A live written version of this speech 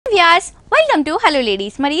Vyas welcome to hello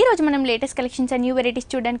ladies. మరి ఈ రోజు మనం latest collections and new varieties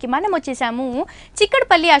చూడడానికి మనం వచ్చేసాము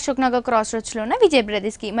చిక్కడపల్లి అశోక్ నగర్ క్రాస్ రోడ్స్ లో ఉన్న విజయ్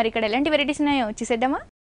బ్రదర్స్ కి. మరి ఇక్కడ ఎలాంటి వెరైటీస్ ఉన్నాయో చూసేద్దామా?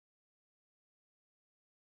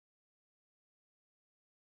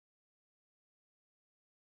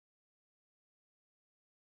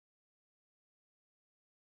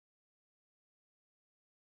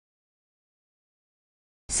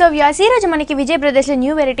 సో వ్యాస్ ఈ రోజు మనకి విజయ్ బ్రదర్స్ లో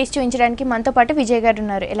న్యూ వెరైటీస్ చూపించడానికి మనతో పాటు విజయ్ గారు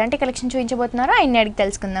ఉన్నారు. ఎలాంటి కలెక్షన్ చూపించబోతున్నారో ఆయన అడిగి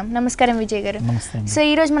తెలుసుకుందాం. నమస్కారం విజయ్ గారు. సో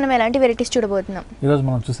ఈ రోజు మనం ఎలాంటి వెరైటీస్ చూడబోతున్నాం? ఈ రోజు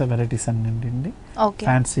మనం చూసే వెరైటీస్ అన్ని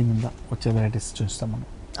ఫ్యాన్సీ మీద వచ్చే వెరైటీస్ చూస్తాం మనం.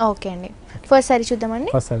 ఓకే అండి, ఫస్ట్ సారీ చూద్దామండి.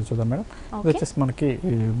 ఫస్ట్ సారీ చూద్దాం మేడం. ఇది వచ్చేసి మనకి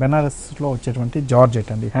బెనారస్ లో వచ్చేటువంటి జార్జెట్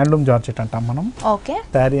అండి, హ్యాండ్లూమ్ జార్జెట్ అంటాం మనం. ఓకే,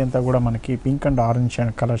 శారీ అంతా కూడా మనకి pink and orange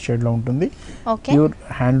colour shade లో ఉంటుంది. ప్యూర్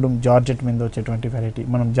హ్యాండ్లూమ్ జార్జెట్ మీద వచ్చేటువంటి వెరైటీ.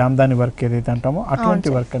 మనం జామ్దాని వర్క్ ఏదైతే అంటామో అటువంటి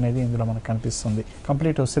వర్క్ అనేది ఇందులో మనకు కనిపిస్తుంది.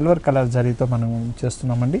 కంప్లీట్ సిల్వర్ కలర్ జరీతో మనం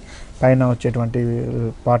చేస్తున్నామండి. పైన వచ్చేటువంటి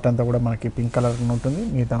పార్ట్ అంతా కూడా మనకి పింక్ కలర్ ఉంటుంది,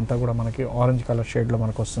 మిగతా అంతా కూడా మనకి ఆరెంజ్ కలర్ షేడ్ లో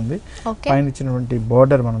మనకు వస్తుంది. పైన ఇచ్చినటువంటి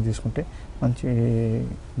బోర్డర్ మనం తీసుకుంటే మంచి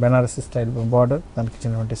బెనారసీ స్టైల్ బార్డర్, దానికి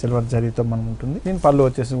ఇచ్చినటువంటి సిల్వర్ జరీతో మనం ఉంటుంది. దీని పళ్ళు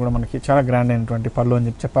వచ్చేసి కూడా మనకి చాలా గ్రాండ్ అయినటువంటి పళ్ళు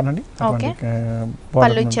అని చెప్పానండి.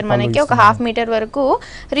 పళ్ళు ఇచ్చారు మనకి ఒక హాఫ్ మీటర్ వరకు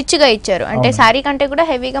రిచ్ గా ఇచ్చారు. అంటే సారీ కంటే కూడా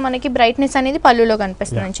హెవీగా మనకి బ్రైట్నెస్ అనేది పళ్ళులో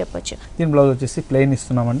కనిపిస్తుంది అని చెప్పొచ్చు. దీని బ్లౌజ్ వచ్చేసి ప్లెయిన్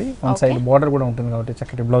ఇస్తున్నామండి. వన్ సైడ్ బార్డర్ కూడా ఉంటుంది కాబట్టి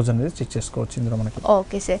చక్కటి బ్లౌజ్ అనేది స్టిచ్ చేసుకోవచ్చు ఇందులో మనకి.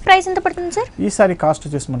 ఓకే సార్, ప్రైస్ ఎంత పడుతుంది సార్? ఈ సారీ కాస్ట్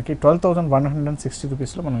వచ్చేసి మనకి 12,160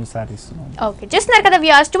 రూపీస్ లో మనం ఈ సారీ ఇస్తున్నాం. ఓకే, చూస్తున్నారు కదా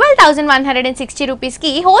వ్యూయర్స్, 12,160 రూపీస్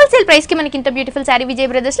కి హోల్సేల్ ప్రైస్ కి మనకి ఇంత బ్యూటిఫుల్ సారీ విజయ్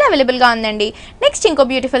బ్రదర్స్ లో అవైలబుల్ గా ఉందండి. నెక్స్ట్ ఇంకో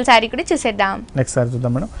బ్యూటిఫుల్ సారీ కూడా చూసేద్దాం. నెక్స్ట్ సారీ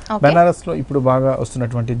చూద్దాం మేడం. బెనారస్ లో ఇప్పుడు బాగా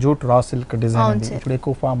వస్తున్నటువంటి జూట్ రా సిల్క్ డిజైన్ అండి. ఇప్పుడు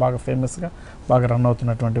ఎక్కువ బాగా ఫేమస్ గా బాగా రన్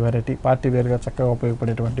అవుతున్నటువంటి వెరైటీ, పార్టీ వేర్ గా చక్కగా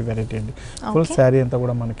ఉపయోగపడేటువంటి వెరైటీ అండి. ఫుల్ శారీ అంతా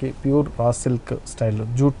కూడా మనకి pure raw silk style,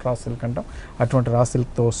 jute raw silk అంటాం, అటువంటి రా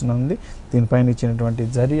సిల్క్ తో వస్తుంది. దీనిపైన ఇచ్చినటువంటి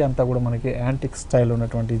జరీ అంతా కూడా మనకి యాంటిక్ స్టైల్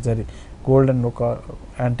ఉన్నటువంటి జరీ, గోల్డెన్ ఒక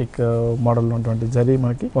యాంటిక్ మోడల్ ఉన్నటువంటి జరీ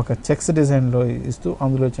మనకి ఒక చెక్స్ డిజైన్ లో ఇస్తూ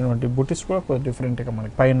అందులో ఇచ్చినటువంటి బుటీస్ కూడా కొంచెం డిఫరెంట్ గా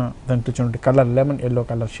మనకి పైన దాంట్లో ఇచ్చినటువంటి colour lemon yellow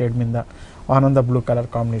colour shade మీద ఆనంద బ్లూ కలర్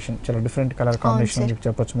కాంబినేషన్, చాలా డిఫరెంట్ కలర్ కాంబినేషన్ అని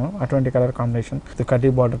చెప్పొచ్చు మనం. అటువంటి కలర్ కాంబినేషన్ కడ్డీ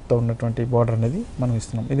బార్డర్ తో ఉన్నటువంటి బార్డర్ అనేది మనం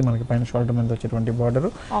ఇస్తున్నాం. ఇది మనకి పైన షోల్డర్ మీద వచ్చేటువంటి బార్డర్,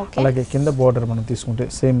 అలాగే కింద బార్డర్ మనం తీసుకుంటే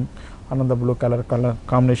సేమ్ ఆనంద బ్లూ కలర్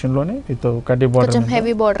కాంబినేషన్ లోనే విత్ కడ్డీ బార్డర్, కొంచెం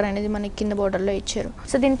హెవీ బార్డర్ అనేది మనకి కింద బార్డర్ లో ఇచ్చారు.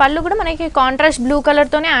 సో దీని పళ్ళు కూడా మనకి కాంట్రాస్ట్ బ్లూ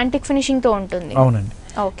కలర్ తోనే యాంటిక్ ఫినిషింగ్ తో ఉంటుంది. అవునండి,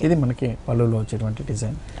 ఇది మనకి పళ్ళులో వచ్చేటువంటి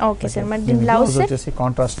డిజైన్. ఓకే సార్, మరి దీని బ్లౌజ్ వచ్చేసి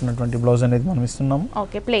కాంట్రాస్ట్ ఉన్నటువంటి బ్లౌజ్ అనేది మనం ఇస్తున్నాము.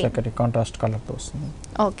 ఓకే, ప్లెయిన్ చక్కటి కాంట్రాస్ట్ కలర్ తో వస్తుంది.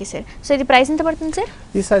 ఓకే సార్, సో ఇది ప్రైస్ ఎంత పడుతుంది సార్?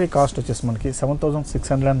 ఈ సారీ కాస్ట్ వచ్చేసి మనకి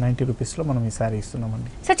 7,690 రూపీస్ లో మనం ఈ సారీ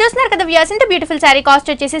ఇస్తున్నామండి. సో చూస్తున్నారు కదా వ్యూయర్స్, ఇంత బ్యూటిఫుల్ సారీ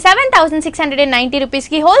కాస్ట్ వచ్చేసి 7,690 రూపీస్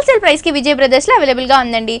కి హోల్సేల్ ప్రైస్ కి విజయ్ బ్రదర్స్ లో అవైలబుల్ గా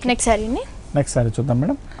ఉందండి. నెక్స్ట్ సారీని నెక్స్ట్ సారీ చూద్దాం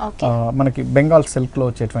మేడం. మనకి బెంగాల్ సిల్క్ లో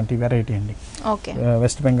వచ్చేటువంటి వెరైటీ అండి.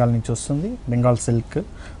 వెస్ట్ బెంగాల్ నుంచి వస్తుంది బెంగాల్ సిల్క్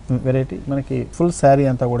వెరైటీ. మనకి ఫుల్ శారీ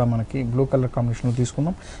అంతా కూడా మనకి బ్లూ కలర్ కాంబినేషన్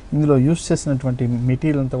తీసుకున్నాం. ఇందులో యూస్ చేసినటువంటి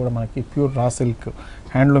మెటీరియల్ అంతా కూడా మనకి ప్యూర్ రా సిల్క్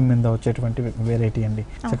హ్యాండ్లూమ్ మీద వచ్చేటువంటి వెరైటీ అండి.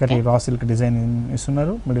 చక్కటి రా సిల్క్ డిజైన్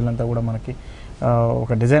ఇస్తున్నారు. మిడిల్ అంతా కూడా మనకి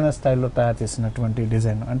ఒక డిజైనర్ స్టైల్లో తయారు చేసినటువంటి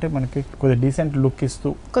డిజైన్, అంటే మనకి కొద్దిగా డీసెంట్ లుక్ ఇస్తూ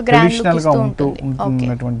ట్రెడిషనల్ గా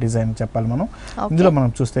ఉంటున్నటువంటి డిజైన్ చెప్పాలి మనం. ఇందులో మనం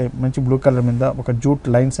చూస్తే మంచి బ్లూ కలర్ మీద ఒక జూట్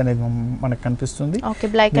లైన్స్ అనేది మనకు కనిపిస్తుంది.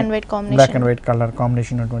 Black and white colour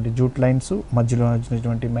combination ఉన్నటువంటి జూట్ లైన్స్, మధ్యలో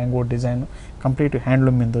వచ్చినటువంటి మ్యాంగో డిజైన్, కంప్లీట్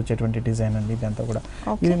హ్యాండ్లూమ్ మీద వచ్చేటువంటి డిజైన్ అండి ఇదంతా కూడా.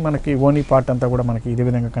 ఇది మనకి ఓనీ పార్ట్ అంతా కూడా మనకి ఇదే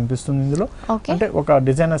విధంగా కనిపిస్తుంది. ఇందులో అంటే ఒక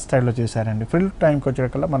డిజైనర్ స్టైల్లో చేశారండి. ఫ్రిల్ టైంకి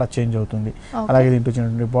వచ్చేకల్లా మళ్ళీ చేంజ్ అవుతుంది. అలాగే దీంట్లో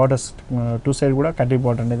వచ్చినటువంటి బార్డర్స్ టూ సైడ్ కూడా కడ్డీ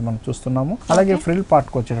బార్డర్ అనేది మనం చూస్తున్నాము. అలాగే ఫ్రిల్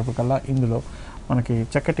పార్ట్కి వచ్చేటప్పటికల్లా ఇందులో మనకి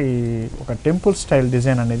చక్కటి ఒక టెంపుల్ స్టైల్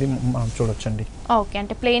డిజైన్ అనేది మనం చూడొచ్చండి. ఓకే,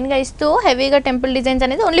 అంటే ప్లెయిన్ గా ఇస్తూ హెవీగా టెంపుల్ డిజైన్స్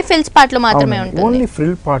అనేది ఓన్లీ ఫ్రిల్స్ పార్ట్ లో మాత్రమే ఉంటుంది. ఓన్లీ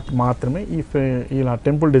ఫ్రిల్ పార్ట్ మాత్రమే ఇలా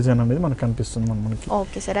టెంపుల్ డిజైన్ అనేది మనకు కనిపిస్తుంది మనకి.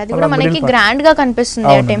 ఓకే సార్, అది కూడా మనకి గ్రాండ్ గా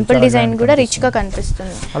కనిపిస్తుంది. ఆ టెంపుల్ డిజైన్ కూడా రిచ్ గా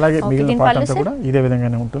కనిపిస్తుంది. అలాగే మిగిలిన పార్ట్ అంతా కూడా ఇదే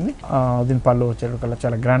విధంగానే ఉంటుంది. దీని పళ్ళు వచ్చేటప్పుడు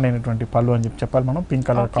చాలా గ్రాండ్ అయినటువంటి పళ్ళు అని చెప్పాలి మనం. పింక్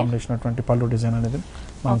కలర్ కాంబినేషన్ అటువంటి పళ్ళు డిజైన్ అనేది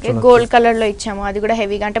గోల్డ్ కలర్ లో ఇచ్చాము. అది కూడా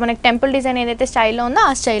హెవీగా, అంటే మనకి టెంపుల్ డిజైన్ ఏదైతే స్టైల్లో ఉందో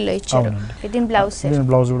ఆ స్టైల్లో ఇచ్చారు. దీని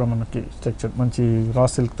బ్లౌజ్ కూడా మనకి స్ట్రక్చర్ మంచి రా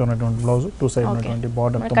సిల్క్ తో ఉన్నటువంటి బ్లౌజ్, టూ సైడ్ ఉన్నటువంటి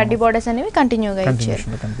బార్డర్, కడ్డీ బార్డర్స్ అనేవి కంటిన్యూగా ఇచ్చారు.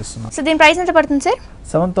 కనిపిస్తుంది. సో దీని ప్రైస్ ఎంత పడుతుంది సార్?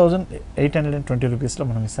 7,820 రూపీస్ లో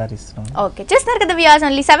మనం ఈ సారీ ఇస్తున్నాం. ఓకే, చూస్తున్నారు కదా వ్యూయర్స్,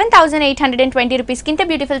 ఓన్లీ 7,820 రూపీస్ కి ఇంత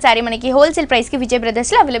బ్యూటిఫుల్ సారీ మనకి హోల్సేల్ ప్రైస్ కి విజయ్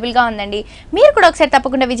బ్రదర్స్ లో అవైలబుల్ గా ఉందండి. మీరు కూడా ఒకసారి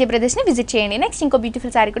తప్పకుండా విజయ్ బ్రదర్స్ ని విజిట్ చేయండి. నెక్స్ట్ ఇంకో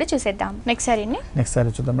బ్యూటిఫుల్ సారీ కూడా చూసేద్దాం. నెక్స్ట్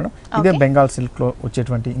సారీ చూద్దాం మేడం. ఇదే బెంగాల్ సిల్క్ లో వచ్చేటువంటి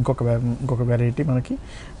వచ్చేటువంటి ఇంకొక వెరైటీ మనకి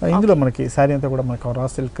ఇందులో మనకి శారీ అంతా కూడా మనకి రా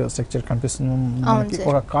సిల్క్ స్ట్రక్చర్ కనిపిస్తుంది మనకి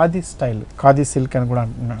ఒక ఖాదీ సిల్క్ అని కూడా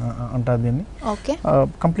అంటారు దీన్ని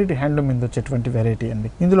కంప్లీట్ హ్యాండ్లూమ్ మీద వచ్చేటువంటి వెరైటీ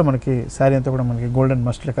అండి ఇందులో మనకి శారీ అంతా కూడా మనకి గోల్డెన్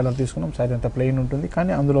మస్టర్డ్ కలర్ తీసుకున్నాం శారీ అంతా ప్లెయిన్ ఉంటుంది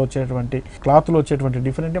కానీ అందులో వచ్చేటువంటి క్లాత్ లో వచ్చేటువంటి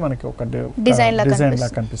డిఫరెంట్ మనకి ఒక డిజైన్ లా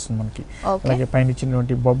కనిపిస్తుంది మనకి అలాగే పైన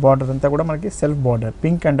ఇచ్చినటువంటి బార్డర్ అంతా కూడా మనకి self border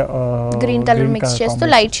pink and green colour mix చేస్తూ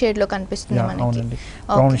లైట్ షేడ్ లో కనిపిస్తుంది మనకి అవునండి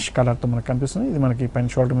బ్రౌనిష్ కలర్ తో మనకి కనిపిస్తుంది ఇది మనకి పైన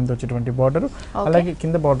షోల్డర్ మీద వచ్చేటువంటి బార్డర్ అలాగే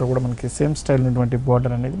కింద బార్డర్ కూడా మనకి సేమ్ స్టైల్ ఉన్నటువంటి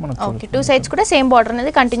బార్డర్ అనేది మనం ఓకే టూ సైడ్స్ కూడా సేమ్ బార్డర్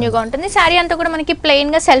అనేది కంటిన్యూగా ఉంటుంది సారీ అంతా కూడా మనకి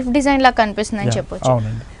ప్లెయిన్ గా సెల్ఫ్ డిజైన్ లా కనిపిస్తుంది అని చెప్పొచ్చు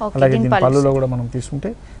అవునండి అలాగే దీని పళ్ళులో కూడా మనం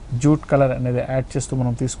తీసుకుంటే జూట్ కలర్ అనేది యాడ్ చేస్తూ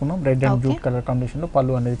మనం తీసుకున్నాం red and jute colour combination లో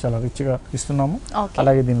పళ్ళు అనేది చాలా రిచ్ గా ఇస్తున్నాము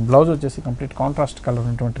అలాగే దీని బ్లౌజ్ వచ్చేసి కంప్లీట్ కాంట్రాస్ట్ కలర్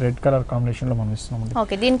ఉన్నటువంటి రెడ్ కలర్ కాంబినేషన్ లో మనం ఇస్తున్నాము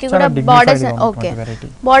ఓకే దీనికి కూడా బోర్డర్స్ ఓకే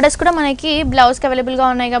బోర్డర్స్ కూడా మనకి బ్లౌజ్ కి అవైలబుల్ గా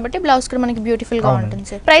ఉన్నాయి కాబట్టి బ్లౌజ్ కూడా మనకి బ్యూటిఫుల్ గా ఉంటుంది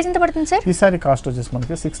సార్ ప్రైస్ ఎంత పడుతుంది సార్ ఈ సారీ కాస్ట్ వచ్చేసి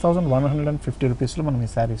మనకి 6150 రూపీస్ లో మనం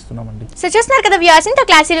ఈ సారీ ఇస్తున్నామండి సో చూస్తున్నారు కదా వ్యూయర్స్ ఇంత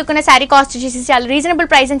క్లాసీ లుక్ ఉన్న సారీ కాస్ట్ వచ్చేసి చాలా రీజనబుల్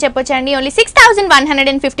ప్రైస్ అని చెప్పొచ్చండి ఓన్లీ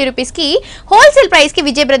 6150 రూపీస్ కి హోల్సేల్ ప్రైస్ కి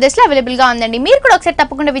విజయ్ బ్రదర్స్ లో అవైలబుల్ గా ఉందండి మీరు కూడా ఒకసారి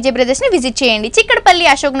తప్పకుండా విజయ్ బ్రదర్స్ ని విజిట్ చేయండి చిక్కడపల్లి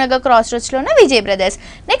అశోక్ నగర్ క్రాస్ రోడ్స్ లో ఉన్న విజయ్ బ్రదర్స్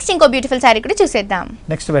నెక్స్ట్ ఇంకో బ్యూటిఫుల్ సారీ కూడా చూసేద్దాం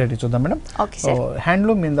నెక్స్ట్ వెరైటీ చూద్దాం మేడం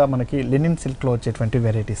హ్యాండ్లూమ్ మీద మనకి లెనిన్ సిల్క్ లో వచ్చేటువంటి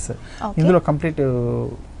వెరైటీస్ ఇందులో కంప్లీట్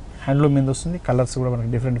హ్యాండ్లూమ్ మీద వస్తుంది కలర్స్ కూడా మనకి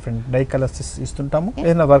డిఫరెంట్ డై కలర్స్ ఇస్తుంటాము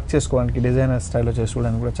ఏదైనా వర్క్ చేసుకోవడానికి డిజైనర్ స్టైల్లో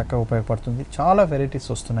చేసుకోవడానికి కూడా చక్కగా ఉపయోగపడుతుంది చాలా వెరైటీస్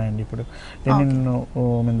వస్తున్నాయండి ఇప్పుడు లెనిన్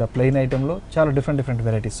మీద ప్లెయిన్ ఐటెంలో చాలా డిఫరెంట్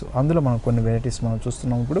వెరైటీస్ అందులో మనం కొన్ని వెరైటీస్ మనం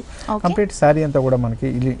చూస్తున్నాం ఇప్పుడు కంప్లీట్ శారీ అంతా కూడా మనకి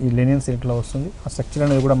ఈ లెనిన్ సిల్క్ లో వస్తుంది ఆ స్ట్రక్చర్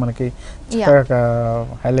అనేది కూడా మనకి చక్కగా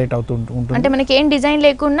హైలైట్ అవుతూ ఉంటుంది అంటే మనకి ఏం డిజైన్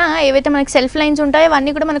లేకున్నా ఏవైతే మనకి సెల్ఫ్ లైన్స్ ఉంటాయో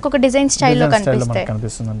అవన్నీ కూడా మనకు ఒక డిజైన్ స్టైల్లో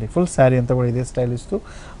కనిపిస్తుందండి ఫుల్ శారీ అంతా కూడా ఇదే స్టైల్ ఇస్తూ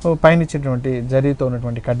పైన ఇచ్చేటువంటి జరీతో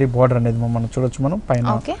ఉన్నటువంటి కడ్డీ బార్డర్ అనేది మనం చూడొచ్చు మనం పైన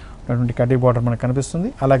ఉన్నటువంటి కడ్డీ బార్డర్ మనకు కనిపిస్తుంది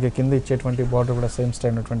అలాగే కింద ఇచ్చేటువంటి బార్డర్ కూడా సేమ్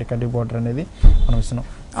స్టైల్ ఉన్నటువంటి కడ్డీ బార్డర్ అనేది మనం ఇస్తున్నాం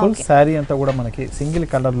ఫుల్ శారీ అంతా కూడా మనకి సింగిల్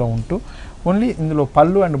కలర్ లో ఉంటూ ఓన్లీ ఇందులో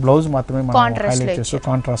పళ్ళు అండ్ బ్లౌజ్ మాత్రమే మనం హైలైట్ చేస్తూ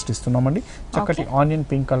కాంట్రాస్ట్ ఇస్తున్నామండి చక్కటి ఆనియన్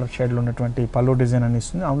పింక్ కలర్ షేడ్ లో ఉన్నటువంటి పళ్ళు డిజైన్ అని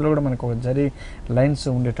ఇస్తుంది అందులో కూడా మనకు ఒక జరీ లైన్స్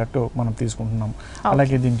ఉండేటట్టు మనం తీసుకుంటున్నాం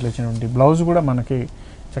అలాగే దీంట్లో ఇచ్చినటువంటి బ్లౌజ్ కూడా మనకి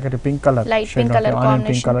చక్కటి pink colour shade onion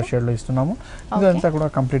pink colour shade లో ఇస్తున్నాము ఇదంతా కూడా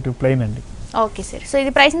కంప్లీట్ ప్లెయిన్ అండి ఓకే సార్ సో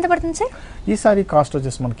ఇది ప్రైస్ ఎంత పడుతుంది సార్ ఈ సారీ కాస్ట్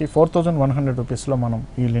వచ్చేసి మనకి 4100 రూపీస్ లో మనం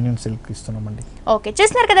ఈ లెనిన్ సిల్క్ ఇస్తున్నామండి ఓకే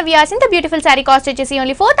చూస్తున్నారు కదా వ్యూయర్స్ ఇంత బ్యూటిఫుల్ సారీ కాస్ట్ వచ్చేసి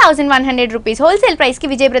ఓన్లీ 4100 రూపీస్ హోల్సేల్ ప్రైస్ కి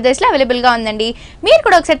విజయ్ బ్రదర్స్ లో అవైలబుల్ గా ఉందండి మీరు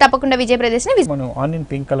కూడా ఒకసారి తప్పకుండా విజయ్ బ్రదర్స్ ని మనం ఆనియన్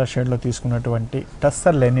పింక్ కలర్ షేడ్ లో తీసుకున్నటువంటి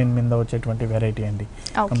టస్సర్ లెనిన్ మీద వచ్చేటువంటి వెరైటీ అండి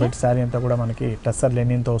కంప్లీట్ సారీ అంతా కూడా మనకి టస్సర్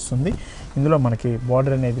లెనిన్ తో వస్తుంది ఇందులో మనకి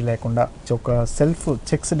బార్డర్ అనేది లేకుండా ఒక సెల్ఫ్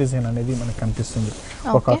చెక్స్ డిజైన్ అనేది మనకి కనిపిస్తుంది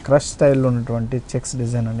ఒక క్రష్ స్టైల్లో ఉన్నటువంటి చెక్స్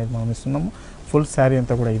డిజైన్ అనేది మనం ఇస్తున్నాము ఫుల్ శారీ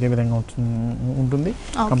అంతా కూడా ఇదే విధంగా ఉంటుంది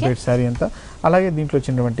కంప్లీట్ శారీ అంతా అలాగే దీంట్లో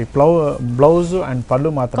వచ్చినటువంటి బ్లౌజ్ అండ్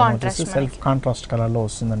పళ్ళు మాత్రం వచ్చేసి సెల్ఫ్ కాంట్రాస్ట్ కలర్ లో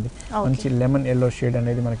వస్తుందండి మంచి లెమన్ ఎల్లో షేడ్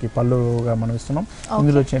అనేది మనకి పళ్ళుగా మనం ఇస్తున్నాం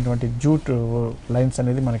ఇందులో వచ్చినటువంటి జూట్ లైన్స్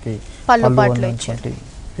అనేది మనకి పళ్ళు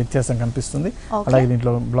వ్యత్యాసం కనిపిస్తుంది అలాగే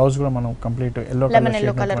దీంట్లో బ్లౌజ్ కూడా మనం కంప్లీట్ ఎల్లో కలర్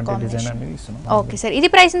డిజైన్ అనేది ఇస్తున్నాం ఓకే సార్ ఇది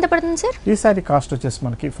ప్రైస్ ఎంత పడుతుంది సార్ ఈ సారీ కాస్ట్ వచ్చేసి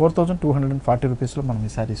మనకి 4240 రూపీస్ లో మనం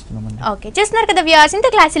ఈ సారీ ఇస్తున్నామండి ఓకే చూస్తున్నారు కదా వ్యూయర్స్ ఇంత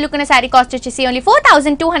క్లాసీ లుక్ ఉన్న సారీ కాస్ట్ వచ్చేసి ఓన్లీ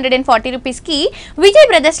 4240 రూపీస్ కి విజయ్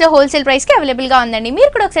బ్రదర్స్ లో హోల్సేల్ ప్రైస్ కి అవైలబుల్ గా ఉందండి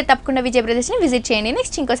మీరు కూడా ఒకసారి తప్పకుండా విజయ్ బ్రదర్స్ ని విజిట్ చేయండి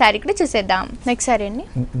నెక్స్ట్ ఇంకో సారీ కూడా చూసేద్దాం నెక్స్ట్ సారీ అండి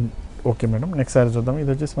ఓకే మేడం నెక్స్ట్ సారీ చూద్దాం ఇది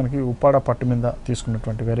వచ్చేసి మనకి ఉప్పాడ పట్టు మీద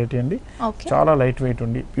తీసుకున్నటువంటి వెరైటీ అండి చాలా లైట్ వెయిట్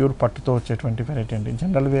ఉండి ప్యూర్ పట్టుతో వచ్చేటువంటి వెరైటీ అండి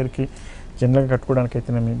జనరల్గా కట్టుకోవడానికి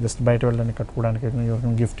అయితే నేను జస్ట్ బయట వెళ్ళడానికి కట్టుకోవడానికి అయితే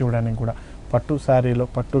ఎవరికైనా గిఫ్ట్ ఇవ్వడానికి కూడా పట్టు శారీలో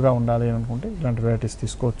పట్టుగా ఉండాలి అని అనుకుంటే ఇలాంటి వెరైటీస్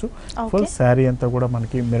తీసుకోవచ్చు ఫుల్ శారీ అంతా కూడా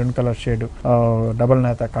మనకి మెరూన్ కలర్ షేడ్ డబల్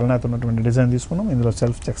నేత కలనేత ఉన్నటువంటి డిజైన్ తీసుకున్నాం ఇందులో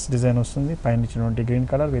సెల్ఫ్ చెక్స్ డిజైన్ వస్తుంది పైన ఇచ్చినటువంటి green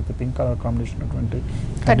colour with pink colour combination ఉన్నటువంటి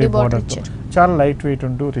కడ్డీ బార్డర్ చాలా లైట్ వెయిట్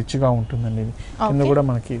ఉంటూ రిచ్ గా ఉంటుందండి ఇది కింద కూడా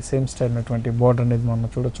మనకి సేమ్ స్టైల్ ఉన్నటువంటి బార్డర్ అనేది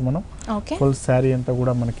మనం చూడొచ్చు మనం ఫుల్ శారీ అంతా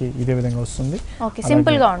కూడా మనకి ఇదే విధంగా వస్తుంది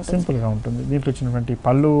సింపుల్ గా ఉంటుంది దీంట్లో వచ్చినటువంటి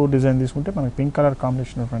పళ్ళు డిజైన్ తీసుకుంటే మనకి పింక్ కలర్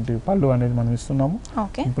కాంబినేషన్ ఉన్నటువంటి పళ్ళు అనేది మనం ఇస్తున్నాము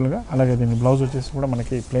సింపుల్ గా అలాగే దీని బ్లౌజ్ వచ్చేసి కూడా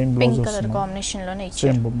మనకి ప్లెయిన్ బ్లౌజ్ వస్తుంది కాంబినేషన్ లోనే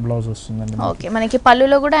సేమ్ బ్లౌజ్ వస్తుందండి ఓకే మనకి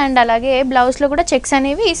పళ్ళులో కూడా అండ్ అలాగే బ్లౌజ్ లో కూడా చెక్స్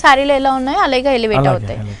అనేవి ఈ సారీలో ఎలా ఉన్నాయో అలాగే ఎలివేట్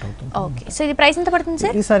అవుతాయి ఓకే సో ఇది ప్రైస్ ఎంత పడుతుంది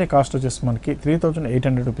సార్ ఈ సారీ కాస్ట్ వచ్చేసి మనకి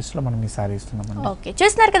 3800 రూపీస్ లో మనం ఈ సారీ ఇస్తున్నామండి ఓకే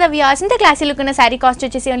చూస్తున్నారు కదా వ్యూయర్స్ ఇంత క్లాసీ లుక్ ఉన్న సారీ కాస్ట్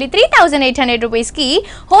వచ్చేసి ఓన్లీ 3800 రూపీస్ కి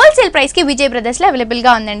హోల్సేల్ ప్రైస్ కి విజయ్ బ్రదర్స్ లో అవైలబుల్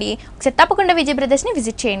గా ఉందండి ఒకసారి తప్పకుండా విజయ్ బ్రదర్స్ ని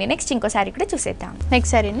విజిట్ చేయండి నెక్స్ట్ ఇంకో సారీ కూడా చూసేద్దాం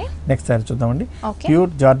నెక్స్ట్ సారీ చూద్దామండి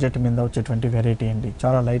ప్యూర్ జార్జెట్ మీద వచ్చేటువంటి వెరైటీ అండి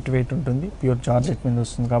చాలా లైట్ వెయిట్ ఉంటుంది ప్యూర్ జార్జెట్ మీద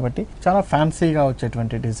వస్తుంది కాబట్టి చాలా ఫ్యాన్సీగా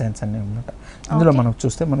వచ్చేటువంటి డిజైన్స్ అన్నీ అన్నమాట ఇందులో మనకు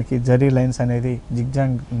చూస్తే మనకి జరీ లైన్స్ అనేది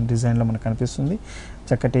జిగ్జాగ్ డిజైన్ లో మనకు కనిపిస్తుంది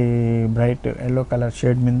చక్కటి బ్రైట్ ఎల్లో కలర్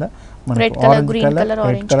షేడ్ మీద మనకు orange colour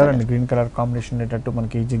red colour and green colour colour combination ఉండేటట్టు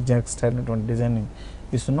మనకి జిగ్జాగ్ స్టైల్ ఉన్నటువంటి డిజైన్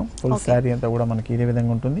ఇస్తున్నాం. ఫుల్ శారీ అంతా కూడా మనకి ఇదే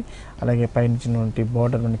విధంగా ఉంటుంది. అలాగే పైనుంచి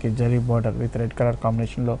బార్డర్ మనకి zari border with red colour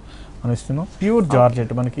కాంబినేషన్లో మనం ఇస్తున్నాం. ప్యూర్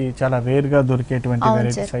జార్జెట్ మనకి చాలా రేర్గా దొరికేటువంటి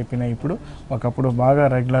వెరైటీస్ అయిపోయినాయి ఇప్పుడు. ఒకప్పుడు బాగా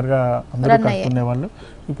రెగ్యులర్గా అందరూ కట్టుకునే వాళ్ళు.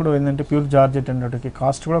 ఇప్పుడు ఏంటంటే ప్యూర్ జార్జెట్ అనేటికి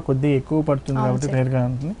కాస్ట్ కూడా కొద్దిగా ఎక్కువ పడుతుంది కాబట్టి రేర్గా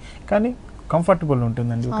ఉంటుంది, కానీ కంఫర్టబుల్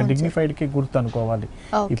ఉంటుందండి. ఒక డిగ్నిఫైడ్కి గుర్తు అనుకోవాలి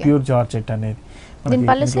ఈ ప్యూర్ జార్జెట్ అనేది.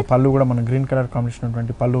 పళ్ళు కూడా మనం గ్రీన్ కలర్ కాంబినేషన్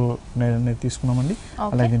ఉన్నటువంటి పళ్ళు తీసుకున్నామండి.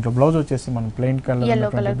 అలాగే దీంట్లో బ్లౌజ్ వచ్చేసి మనం ప్లెయిన్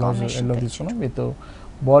కలర్ బ్లౌజ్ ఎల్లో తీసుకున్నాం. విత్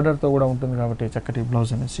బార్డర్ తో కూడా ఉంటుంది కాబట్టి చక్కటి బ్లౌజ్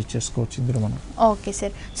అనేది స్టిచ్ చేసుకోవచ్చు ఇందులో మనం. Okay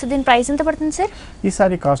sir. సో దీని ప్రైస్ ఎంత పడుతుంది సార్? ఈ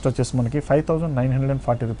సారీ కాస్ట్ వచ్చేసి మనకి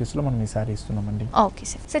 5940 రూపీస్ లో మనం ఈ సారీ ఇస్తున్నామండి. Okay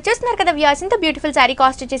sir. సో చూస్తున్నారు కదా వ్యూయర్స్, ఇంత బ్యూటిఫుల్ సారీ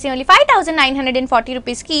కాస్ట్ వచ్చేసి ఓన్లీ 5940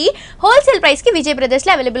 రూపీస్ కి హోల్సేల్ ప్రైస్ కి విజయ్ బ్రదర్స్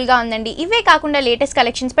లో అవైలబుల్ గా ఉందండి. ఇవే కాకుండా లేటెస్ట్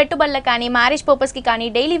కలెక్షన్స్ పెట్టుబడులకు కానీ, మ్యారేజ్ పర్పస్ కి కానీ,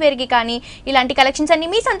 డైలీ వేర్ కి కానీ ఇలాంటి కలెక్షన్స్ అన్ని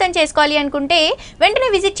మీ సొంతం చేసుకోవాలి అనుకుంటే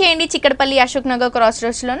వెంటనే విజిట్ చేయండి చిక్కడపల్లి అశోక్ నగర్ క్రాస్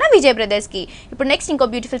రోడ్స్ లో ఉన్న విజయ్ బ్రదర్స్ కి. ఇప్పుడు నెక్స్ట్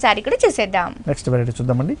ఇంకో బ్యూటిఫుల్ సారీ కూడా చూసేద్దాం. నెక్స్ట్ వెరైటీ చూద్దామండి.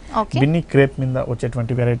 బిన్నీ క్రేప్ మీద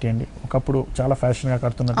వచ్చేటువంటి వెరైటీ అండి. ఒకప్పుడు చాలా ఫ్యాషన్ గా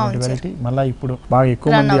కడుతున్నటువంటి వెరైటీ, మళ్ళీ ఇప్పుడు బాగా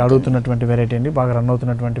ఎక్కువ మంది అడుగుతున్నటువంటి వెరైటీ అండి, బాగా రన్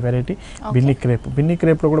అవుతున్నటువంటి variety Binny crepe. Binny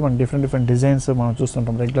crepe లో కూడా మనం డిఫరెంట్ డిజైన్స్ మనం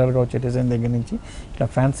చూస్తుంటాం. రెగ్యులర్ గా వచ్చే డిజైన్ దగ్గర నుంచి ఇట్లా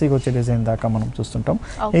ఫ్యాన్సీగా వచ్చే డిజైన్ దాకా మనం చూస్తుంటాం.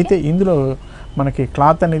 అయితే ఇందులో మనకి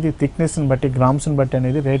క్లాత్ అనేది థిక్నెస్ ని బట్టి, గ్రామ్స్ ని బట్టి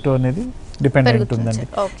అనేది రేటు అనేది డిపెండ్ అయి ఉంటుందండి.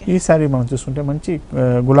 ఈ సారీ మనం చూసుకుంటే మంచి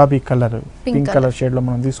గులాబీ కలర్, పింక్ కలర్ షేడ్ లో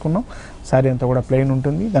మనం తీసుకున్నాం. సారీ అంతా కూడా ప్లెయిన్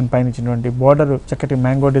ఉంటుంది. దానిపైన ఇచ్చినటువంటి బార్డర్ చక్కటి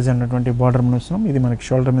మ్యాంగో డిజైన్ ఉన్నటువంటి బార్డర్ మనం ఇస్తున్నాం. ఇది మనకి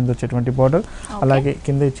షోల్డర్ మీద వచ్చేటువంటి బార్డర్. అలాగే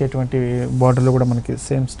కింద ఇచ్చేటువంటి బార్డర్ లో కూడా మనకి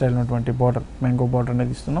సేమ్ స్టైల్ ఉన్నటువంటి బార్డర్, మ్యాంగో బార్డర్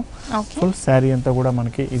అనేది ఇస్తున్నాం. ఫుల్ సారీ అంతా కూడా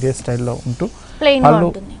మనకి ఇదే స్టైల్లో ఉంటూ పళ్ళు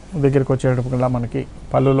దగ్గరికి వచ్చేటప్పుడు మనకి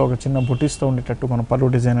పళ్ళులో ఒక చిన్న బుటీస్తో ఉండేటట్టు మనం పళ్ళు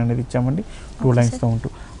డిజైన్ అనేది ఇచ్చామండి, 2 లైన్స్తో ఉంటూ.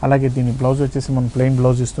 అలాగే దీని బ్లౌజ్ వచ్చేసి మనం ప్లెయిన్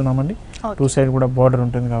బ్లౌజ్ ఇస్తున్నామండి. 2 సైడ్ కూడా బార్డర్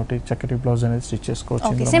ఉంటుంది కాబట్టి చక్కటి బ్లౌజ్ అనేది స్టిచ్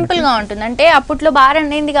చేసుకోవచ్చు. సింపుల్ గా ఉంటుంది. అంటే అప్పట్లో బాగా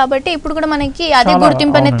అయింది కాబట్టి ఇప్పుడు కూడా మనకి అదే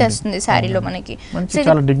గుర్తింపు అనేది తెస్తుంది సారీలో మనకి.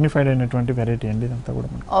 చాలా డిగ్నిఫైడ్ అయినటువంటి వెరైటీ అండి ఇదంతా కూడా.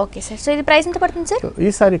 Okay sir. సో ఇది ప్రైస్ ఎంత పడుతుంది సార్?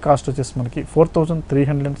 ఈ సారీ కాస్ట్ వచ్చేసి మనకి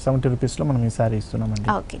 4370 రూపీస్ లో మనం ఈ సారీ ఇస్తున్నామండి.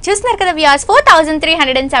 ఓకే, చూస్తున్నారు కదా వ్యూయర్స్,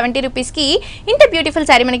 4370 రూపీస్ కి ఇంత బ్యూటిఫుల్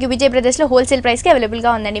సారీ మనకి విజయ్ బ్రదర్స్ లో హోల్సేల్ ప్రైస్ కి అవైలబుల్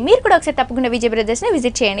గా ఉందండి. మీరు కూడా ఒకసారి తప్పకుండా విజయ్ బ్రదర్స్ ని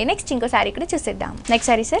విజిట్ చేయండి. నెక్స్ట్ ఇంకో సారీ కూడా చూసేద్దాం. Next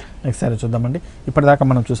sorry sir? Next sorry చూద్దామండి. ఇప్పటిదాకా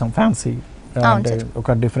మనం చూసాం ఫ్యాన్సీ అంటే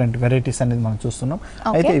ఒక డిఫరెంట్ వెరైటీస్ అనేది మనం చూస్తున్నాం.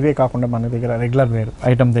 అయితే ఇవే కాకుండా మన దగ్గర రెగ్యులర్ వేర్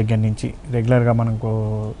ఐటమ్ దగ్గర నుంచి రెగ్యులర్గా మనకు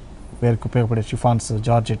వేర్కి ఉపయోగపడే షిఫాన్స్,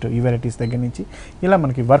 జార్జెట్ ఈ వెరైటీస్ దగ్గర నుంచి ఇలా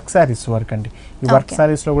మనకి వర్క్ శారీస్ వర్క్ అండి. ఈ వర్క్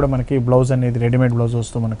శారీస్లో కూడా మనకి బ్లౌజ్ అనేది రెడీమేడ్ బ్లౌజ్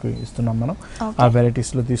వస్తూ మనకు ఇస్తున్నాం మనం. ఆ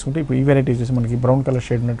వెరైటీస్లో తీసుకుంటే ఇప్పుడు ఈ వెరైటీ వచ్చేసి మనకి బ్రౌన్ కలర్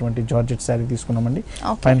షేడ్ ఉన్నటువంటి జార్జెట్ శారీ తీసుకున్నామండి.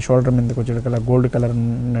 పైన షోల్డర్ మీదకి వచ్చే కలర్ గోల్డ్ కలర్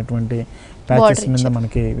ఉన్నటువంటి ప్యాచెస్ మీద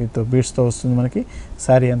మనకి విత్ బీడ్స్తో వస్తుంది. మనకి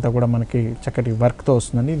శారీ అంతా కూడా మనకి చక్కటి వర్క్తో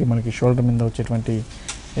వస్తుందండి. ఇది మనకి షోల్డర్ మీద వచ్చేటువంటి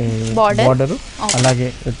బార్డర్, అలాగే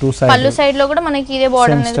 2 సైడ్ లో కూడా మనకి ఇదే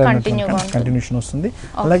బార్డర్ అనేది కంటిన్యూషన్ వస్తుంది.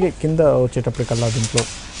 అలాగే కింద వచ్చేటప్పటికల్లా దీంట్లో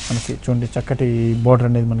మనకి చూడండి చక్కటి బార్డర్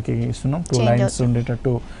అనేది మనకి ఇస్తున్నాం. 2 లైన్స్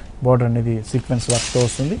ఉండేటట్టు బార్డర్ అనేది సీక్వెన్స్ వర్క్తో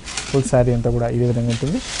వస్తుంది. ఫుల్ శారీ అంతా కూడా ఇదే విధంగా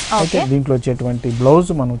ఉంటుంది. అయితే దీంట్లో వచ్చేటువంటి బ్లౌజ్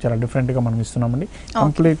మనం చాలా డిఫరెంట్గా మనం ఇస్తున్నామండి.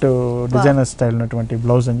 కంప్లీట్ డిజైనర్ స్టైల్ ఉన్నటువంటి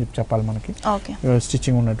బ్లౌజ్ అని చెప్పాలి మనకి.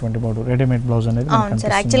 స్టిచ్చింగ్ ఉన్నటువంటి బార్డర్ రెడీమేడ్ బ్లౌజ్ అనేది.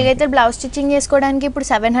 యాక్చువల్గా అయితే బ్లౌజ్ స్టిచ్చింగ్ చేసుకోవడానికి ఇప్పుడు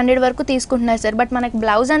 700 వరకు తీసుకుంటున్నారు సార్. బట్ మనకి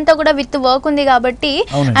బ్లౌజ్ అంతా కూడా విత్ వర్క్ ఉంది కాబట్టి,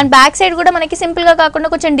 అండ్ బ్యాక్ సైడ్ కూడా మనకి సింపుల్ గా కాకుండా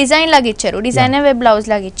కొంచెం డిజైన్ లాగా ఇచ్చారు, డిజైనర్ వే బ్లౌజ్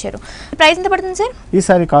లాగా ఇచ్చారు. ప్రైస్ ఎంత పడుతుంది సార్? ఈ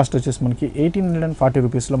సారీ కాస్ట్ వచ్చేసి మనకి 1840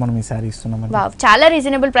 రూపీస్ లో మనం ఈ సారీ ఇస్తున్నామండి. చాలా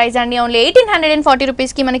రీజనబుల్ ప్రైస్ అండి. ఓన్లీ 1840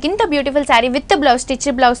 రూపీస్ కి మనకి ఇంత beautiful sorry with blouse, stitch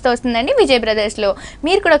blouse తో వస్తుందండి విజయ్ బ్రదర్స్ లో.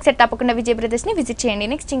 మీరు కూడా ఒకసారి తప్పకుండా విజయ్ బ్రదర్స్ ని విజిట్ చేయండి.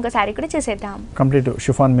 నెక్స్ట్ ఇంకో సారీ కూడా చూసేద్దాం. కంప్లీట్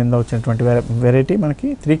షిఫాన్ మీద వచ్చినటువంటి వెరైటీ మనకి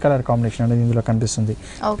 3 కలర్ కాంబినేషన్ అనేది ఇందులో కనిపిస్తుంది.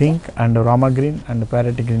 Pink and Rama green and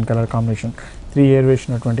parrot green colour combination, 3 ఏర్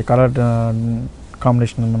వేసినటువంటి కలర్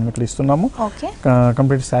కాంబినేషన్ మనం ఇట్లా ఇస్తున్నాము.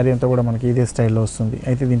 కంప్లీట్ శారీ అంతా కూడా మనకి ఇదే స్టైల్లో వస్తుంది.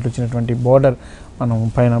 అయితే దీంట్లో వచ్చినటువంటి బార్డర్ మనం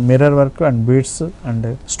పైన mirror work and beads and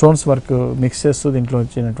stones work mix చేస్తూ దీంట్లో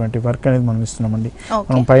వచ్చినటువంటి వర్క్ అనేది మనం ఇస్తున్నామండి.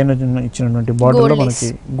 మనం పైన ఇచ్చినటువంటి బార్డర్లో మనకి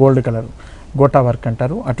గోల్డ్ కలర్ గోటా వర్క్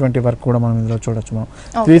అంటారు, అటువంటి వర్క్ కూడా మనం ఇందులో చూడొచ్చు. మనం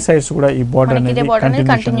 3 సైడ్స్ కూడా ఈ బార్డర్ అనేది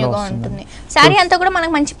కంటిన్యూగా ఉంటుంది. సారీ అంతా కూడా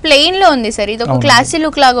మనకి మంచి ప్లెయిన్ లో ఉంది సార్. ఇది ఒక క్లాసీ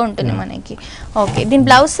లుక్ లాగా ఉంటుంది మనకి. ఓకే, దీని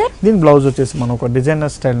బ్లౌజ్ సార్? దీని బ్లౌజ్ వచ్చేసి మనం ఒక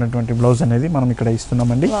డిజైనర్ స్టైల్ ఉన్నటువంటి బ్లౌజ్ అనేది మనం ఇక్కడ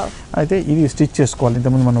ఇస్తున్నామండి. అయితే ఇది స్టిచ్ చేసుకోవాలి.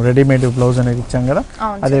 ఇంతకుముందు మనం రెడీమేడ్ బ్లౌజ్ అనేది ఇచ్చాం కదా,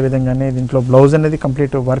 అదే విధంగానే దీంట్లో బ్లౌజ్ అనేది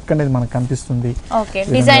కంప్లీట్ వర్క్ అనేది మనకు కనిపిస్తుంది.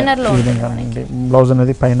 బ్లౌజ్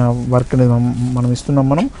అనేది పైన వర్క్ అనేది మనం ఇస్తున్నాం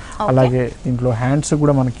మనం. అలాగే దీంట్లో హ్యాండ్స్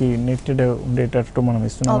కూడా మనకి నెట్టెడ్ ఉండేటట్టు మనం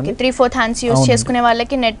ఇస్తున్నాం. 3/4 హ్యాండ్స్ యూస్ చేసుకునే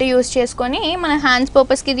వాళ్ళకి నెట్ యూస్ చేసుకొని మన హ్యాండ్స్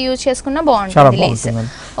పర్పస్ కి ఇది యూస్ చేసుకున్నా బాగుంటుంది.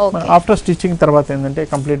 ఆఫ్టర్ స్టిచ్చింగ్ తర్వాత ఏంటంటే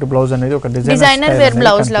కంప్లీట్ బ్లౌజ్ అనేది ఒక డిజైనర్ వేర్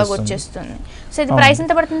బ్లౌజ్ లాగా వచ్చేస్తుంది. సో ఇది ప్రైస్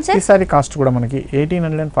ఎంత పడుతుంది సార్? ఈ సారీ కాస్ట్ కూడా మనకి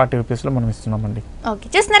 1840 రూపీస్ లో మనం ఇస్తున్నామండి. ఓకే,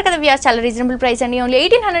 చూస్తున్నారు కదా వ్యూయర్స్, చాలా రీజనబుల్ ప్రైస్ అండి. ఓన్లీ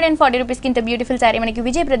 1840 రూపీస్ కి ఇంత బ్యూటిఫుల్ సారీ మనకి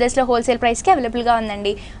విజయ్ బ్రదర్స్ లో హోల్సేల్ ప్రైస్ కి అవైలబుల్ గా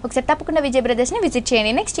ఉందండి. ఒకసారి తప్పకుండా విజయ్ బ్రదర్స్ ని విజిట్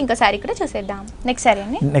చేయండి. నెక్స్ట్ ఇంకో సారీ కూడా చూసేద్దాం. నెక్స్ట్ సారీ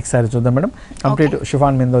అండి, నెక్స్ట్ సారీ చూద్దాం మేడం. కంప్లీట్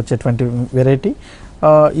షిఫాన్ మీద వచ్చేటువంటి వెరైటీ.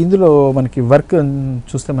 ఇందులో మనకి వర్క్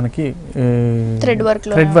చూస్తే మనకి థ్రెడ్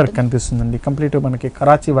వర్క్ కనిపిస్తుందండి. కంప్లీట్ మనకి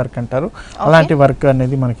కరాచీ వర్క్ అంటారు, అలాంటి వర్క్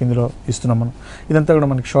అనేది మనకి ఇందులో ఇస్తున్నాం మనం. ఇదంతా కూడా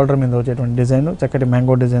మనకి షోల్డర్ మీద వచ్చేటువంటి డిజైన్, చక్కటి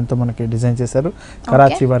మ్యాంగో డిజైన్ తో మనకి డిజైన్ చేశారు.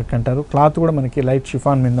 కరాచీ వర్క్ అంటారు. క్లాత్ కూడా మనకి లైట్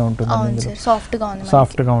షిఫాన్ మీద ఉంటుంది, ఇందులో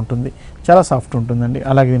సాఫ్ట్ గా ఉంటుంది, చాలా సాఫ్ట్ ఉంటుందండి.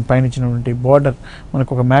 అలాగే దీని పైన ఇచ్చినటువంటి బార్డర్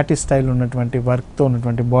మనకు ఒక మ్యాటి స్టైల్ ఉన్నటువంటి వర్క్ తో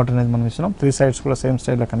ఉన్నటువంటి బార్డర్ అనేది మనం ఇస్తున్నాం. 3 సైడ్స్ కూడా సేమ్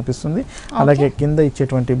స్టైల్ లో కనిపిస్తుంది. అలాగే కింద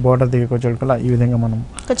ఇచ్చేటువంటి బార్డర్ దగ్గరికి వచ్చేటప్పుడు ఈ విధంగా మనం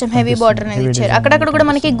కొంచెం హెవీ బార్డర్ అనేది ఇచ్చారు. అక్కడక్కడ కూడా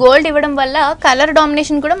మనకి గోల్డ్ ఇవ్వడం వల్ల కలర్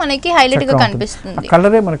డామినేషన్ కూడా మనకి హైలైట్ గా కనిపిస్తుంది.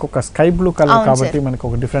 కలరే మనకి ఒక స్కై బ్లూ కలర్ కాబట్టి మనకి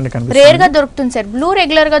ఒక డిఫరెంట్ కనిపిస్తుంది. రేర్ గా దొరుకుతుంది సార్, బ్లూ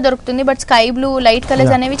రెగ్యులర్ గా దొరుకుతుంది, but sky blue light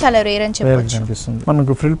colours అనేవి చాలా రేర్ అని చెప్పొచ్చు. కనిపిస్తుంది.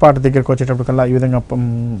 మనకు ఫ్రిల్ పార్ట్ దగ్గరికి వచ్చేటప్పుడు కల్లా ఈ విధంగా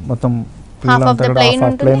మొత్తం హాఫ్ ఆఫ్ ద ప్లెయిన్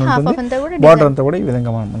ఉంటుంది, హాఫ్ ఆఫ్ అంతా కూడా బార్డర్ అంతా కూడా ఈ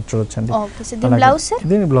విధంగా మనం చూడొచ్చండి. ఓకే, సో దీని బ్లౌజ్ సార్?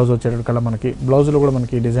 దీని బ్లౌజ్ వచ్చేటప్పుడు కల్లా మనకి బ్లౌజ్ లో కూడా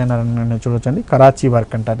మనకి డిజైనర్ అని చూడొచ్చండి. కరాచీ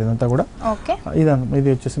వర్క్ అంటారు ఇదంతా కూడా. ఓకే, ఇది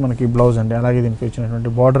వచ్చేసి మనకి బ్లౌజ్ అండి. అలాగే దీనికి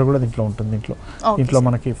ఇచ్చినటువంటి బార్డర్ కూడా దీంట్లో ఉంటుంది. దీంట్లో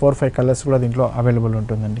మనకి 4-5 కలర్స్ కూడా దీంట్లో అవైలబుల్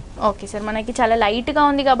ఉంటుందండి. ఓకే సార్, మనకి చాలా లైట్ గా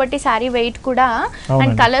ఉంది కాబట్టి సారీ వెయిట్ కూడా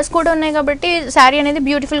అండ్ కలర్స్ కూడా ఉన్నాయి కాబట్టి సారీ అనేది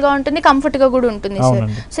బ్యూటిఫుల్ గా ఉంటుంది, కంఫర్ట్ గా కూడా ఉంటుంది సార్.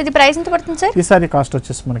 సో ఇది ప్రైస్ ఎంత పడుతుంది సార్? ఈ సారీ కాస్ట్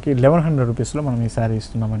వచ్చేసి మనకి 1100 రూపీస్ లో మనం ఈ సారీ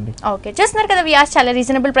ఇస్తున్నామండి. ఓకే, చూస్తున్నారు కదా వ్యూయర్స్, చాలా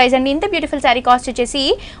రీజనబుల్ ప్రైస్ అండి. ఇంత బ్యూటిఫుల్ సారీ కాస్ట్ వచ్చేసి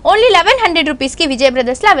ఓన్లీ 1100 రూపీస్ కి విజయ్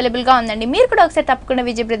బ్రదర్స్ లో అవైలబుల్ గా ఉందండి. మీరు కూడా ఒకసారి తప్పకుండా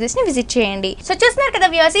విజయ్ బ్రదర్స్ ని విజిట్ చేయండి. సో చూస్తున్నారు కదా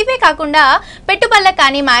వ్యూయర్స్, ఇవే కాకుండా పెట్టుబడులకు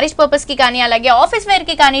కానీ, మ్యారేజ్ పర్పస్ కి కానీ, అలాగే ఆఫీస్ వేర్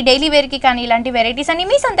కి కానీ, డైలీ వేర్ కి కానీ ఇలాంటి వెరైటీస్ అన్ని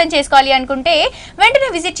మీ సొంతం చేసుకోవాలి అనుకుంటే వెంటనే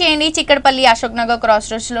విజిట్ చేయండి చిక్కడపల్లి అశోక్ నగర్ క్రాస్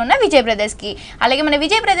రోడ్స్ లో ఉన్న విజయ్ బ్రదర్స్ కి. అలాగే మన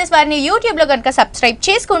విజయ్ బ్రదర్స్ వారిని యూట్యూబ్ లో కనుక సబ్స్క్రైబ్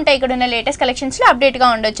చేసుకుంటే ఇక్కడ ఉన్న లేటెస్ట్ కలెక్షన్స్ లో అప్డేట్ గా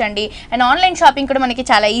ఉండొచ్చండి. అండ్ ఆన్లైన్ షాపింగ్ కూడా మనకి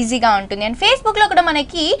చాలా ఈజీగా ఉంటుంది. అండ్ ఫేస్బుక్ లో కూడా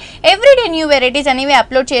మనకి ఎవ్రీడే న్యూ వెరైటీస్ అనేవి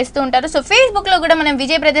అప్లోడ్ చేస్తూ ఉంటారు. సో ఫేస్బుక్ లో కూడా మనం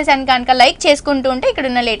విజయ్ బ్రదర్స్ అని కనుక లైక్ చేసుకుంటూ ఉంటే ఇక్కడ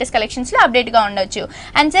ఉన్న లేటెస్ట్ కలెక్షన్స్ లో అప్డేట్ గా ఉండొచ్చు.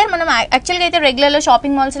 అండ్ సార్, మనం యాక్చువల్గా అయితే రెగ్యులర్ లో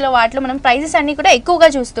షాపింగ్ మాల్స్ లో వాటిలో మనం ప్రైజెస్ అన్ని కూడా ఎక్కువగా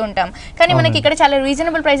చూస్తూ ఉంటాం, కానీ మనకి ఇక్కడ చాలా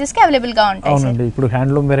రీజనబుల్ ప్రైసెస్ కి అవైలబుల్ గా ఉంటాయి. అవునండి, ఇప్పుడు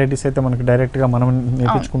హ్యాండ్లూమ్ వెరైటీస్ అయితే మనకి డైరెక్ట్ గా మనం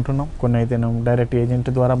నేర్పించుకుంటున్నాం. కొన్ని అయితే డైరెక్ట్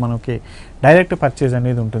ఏజెంట్ ద్వారా మనకి డైరెక్ట్ పర్చేజ్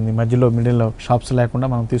అనేది ఉంటుంది. మధ్యలో మిడిల్ షాప్స్ లేకుండా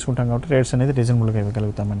మనం తీసుకుంటాం కాబట్టి రేట్స్ అనేది రీజనబుల్ గా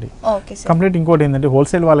ఇవ్వగలుగుతామండి. కంప్లీట్ ఇంకోటి ఏంటంటే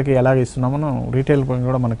హోల్సేల్ వాళ్ళకి ఎలాగ ఇస్తున్నామో రీటైల్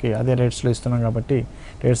కూడా మనకి అదే రేట్స్ లో ఇస్తున్నాం కాబట్టి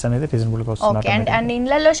రేట్స్ అనేది రీజనబుల్ గా వస్తుంది. అండ్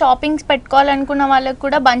ఇళ్ళలో షాపింగ్స్ పెట్టుకోవాలనుకున్న వాళ్ళకి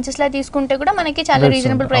కూడా బంచెస్ లా తీసుకుంటే కూడా మనకి చాలా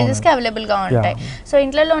రీజనబుల్ ప్రైసెస్ కి అవైలబుల్ గా ఉంటాయి. సో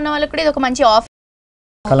ఇంట్లో ఉన్న వాళ్ళకి కూడా ఇది ఒక మంచి ఆఫర్.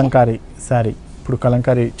 కలంకారీ సారీ ఇప్పుడు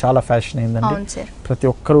కలంకారీ చాలా ఫ్యాషన్ అయిందండి. ప్రతి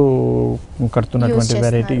ఒక్కరూ కడుతున్నటువంటి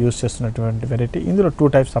వెరైటీ, యూస్ చేస్తున్నటువంటి వెరైటీ. ఇందులో 2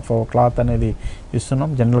 టైప్స్ ఆఫ్ క్లాత్ అనేది ఇస్తున్నాం.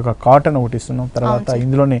 జనరల్గా కాటన్ ఒకటి ఇస్తున్నాం, తర్వాత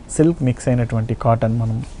ఇందులోనే సిల్క్ మిక్స్ అయినటువంటి కాటన్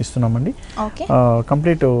మనం ఇస్తున్నామండి.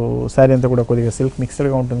 కంప్లీట్ శారీ అంతా కూడా కొద్దిగా సిల్క్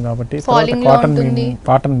మిక్స్డ్గా ఉంటుంది కాబట్టి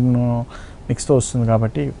కాటన్ మిక్స్తో వస్తుంది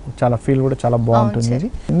కాబట్టి చాలా ఫీల్ కూడా చాలా బాగుంటుంది.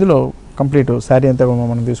 ఇందులో కంప్లీట్ శారీ అంతా కూడా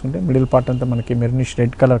మనం తీసుకుంటే మిడిల్ పార్ట్ అంతా మనకి మెరూనిష్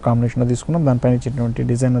రెడ్ కలర్ కాంబినేషన్లో తీసుకున్నాం. దానిపైన ఇచ్చేటువంటి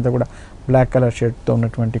డిజైన్ అంతా కూడా బ్లాక్ కలర్ షేడ్తో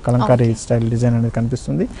ఉన్నటువంటి కలంకారీ స్టైల్ డిజైన్ అనేది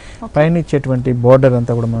కనిపిస్తుంది. పైన ఇచ్చేటువంటి బార్డర్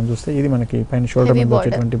అంతా కూడా మనం చూస్తే ఇది మనకి పైన షోల్డర్ మీద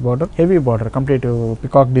వచ్చేటువంటి border, heavy border, complete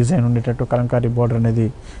peacock design ఉండేటట్టు కలంకారీ బార్డర్ అనేది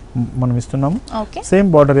మనం ఇస్తున్నాము. సేమ్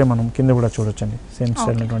బార్డరే మనం కింద కూడా చూడొచ్చండి. సేమ్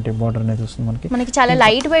స్టైల్ అనేటువంటి బార్డర్ అనేది వస్తుంది మనకి చాలా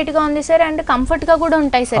లైట్ వెయిట్ గా ఉంది సార్, అండ్ కంఫర్ట్ గా కూడా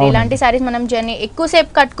ఉంటాయి సార్. ఇలాంటి సారీస్ మనం జర్నీ ఎక్కువ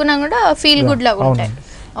సేపు కట్టుకున్నా కూడా ఫీల్ గుడ్ లాగా ఉంటాయి.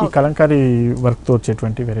 ఈ కలంకారీ వర్క్ తో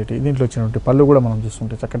వచ్చేటువంటి వెరైటీ. దీంట్లో వచ్చినటువంటి పళ్ళు కూడా మనం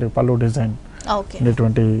చూస్తుంటే చక్కటి పళ్ళు డిజైన్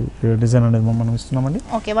ఉండేటువంటి డిజైన్ అనేది మనం ఇస్తున్నామండి.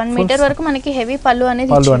 1 మీటర్ వరకు మనకి హెవీ పళ్ళు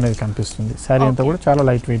అనేది కనిపిస్తుంది. శారీ అంతా కూడా చాలా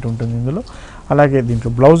లైట్ వెయిట్ ఉంటుంది ఇందులో. అలాగే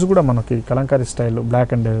దీంట్లో బ్లౌజ్ కూడా మనకి Kalamkari style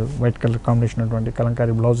black and white colour combination అటువంటి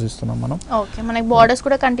కలంకారీ బ్లౌజ్ ఇస్తున్నాం మనం. మనకి బార్డర్స్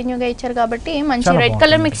కూడా కంటిన్యూగా ఇచ్చారు కాబట్టి మంచి రెడ్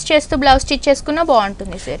కలర్ మిక్స్ చేస్తూ బ్లౌజ్ స్టిచ్ చేసుకున్నా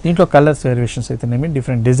బాగుంటుంది సార్. దీంట్లో కలర్స్ వేరియేషన్స్ అయితేనేమి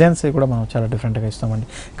డిఫరెంట్ డిజైన్స్ కూడా మనం చాలా డిఫరెంట్ గా ఇస్తామండి.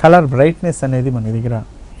 కలర్ బ్రైట్నెస్ అనేది మన దగ్గర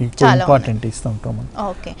ఇంపార్టెంట్ ఇస్తూ ఉంటాం.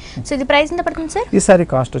 ఓకే, సో ఇది ప్రైస్ ఎంత పడుతుంది సార్? ఈ సారీ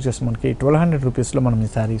కాస్ట్ వచ్చేసి మనకి 1200 రూపీస్ లో మనం ఈ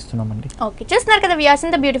సారీ ఇస్తున్నామండి. ఓకే, చూస్తున్నారు కదా వ్యూయర్స్,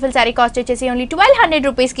 ఇంత బ్యూటిఫుల్ సారీ కాస్ట్ వచ్చేసి ఓన్లీ 1200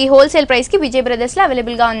 రూపీస్ కి హోల్సేల్ ప్రైస్ కి విజయ్ బ్రదర్స్ లో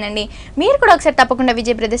అవైలబుల్ గా ఉందండి. మీరు కూడా ఒకసారి తప్పకుండా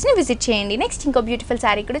విజయ్ బ్రదర్స్ ని విజిట్ చేయండి. నెక్స్ట్ ఇంకో బ్యూటిఫుల్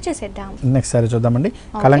సారీ కూడా చూసేద్దాం. నెక్స్ట్ సారీ చూద్దామండి.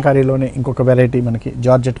 కలంకారీలోనే ఇంకొక వెరైటీ మనకి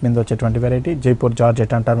జార్జెట్ మీద వచ్చేటువంటి వెరైటీ, జైపూర్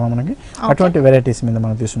జార్జెట్ అంటారు మనకి. అటువంటి వెరైటీస్ మీద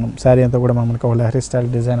మనం తీసుకున్నాం. సారీ అంతా కూడా మనకు లహరి స్టైల్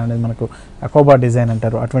డిజైన్ అనేది మనకు అకోబా డిజైన్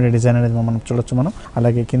అంటారు. అటువంటి డిజైన్ అనేది మనం చూడొచ్చు మనం.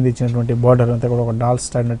 అలాగే కింద ఇచ్చినటువంటి బార్డర్ అంతా కూడా ఒక డాల్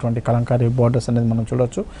స్టైల్ ఉన్నటువంటి కలంకారీ బార్డర్స్ అనేది మనం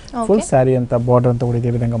చూడొచ్చు. ఫుల్ శారీ అంతా బార్డర్ అంతా కూడా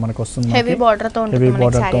ఇదే విధంగా మనకు వస్తుంది. హెవీ బార్డర్ తో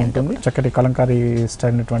ఉంటుంది. చక్కటి కలంకారీ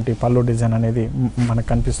స్టైల్ ఉన్నటువంటి పళ్ళు డిజైన్ అనేది మనకు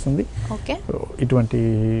కనిపిస్తుంది. ఇటువంటి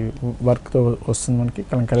వర్క్ తో వస్తుంది మనకి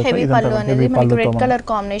కలంకారీ రెడ్ కలర్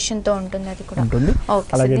కాంబినేషన్ తో ఉంటుంది. అది కూడా ఉంటుంది.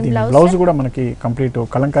 అలాగే బ్లౌజ్ కూడా మనకి కంప్లీట్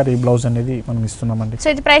కలంకారీ బ్లౌజ్ అనేది మనం ఇస్తున్నామండి. సో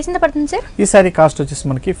ఇది ప్రైస్ ఎంత పడుతుంది సార్? ఈ సారీ కాస్ట్ వచ్చేసి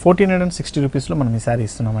మనకి 1460 రూపీస్ లో మనం ఈ సారీ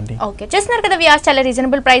ఇస్తున్నామండి. ఓకే, చూస్తున్నారు కదా వ్యూయర్స్, చాలా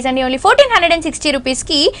రీజనబుల్ ప్రైస్ అండి. ఓన్లీ 1460 రూపీస్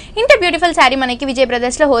కి ఇంత బ్యూటిఫుల్ సారీ మనకి విజయ్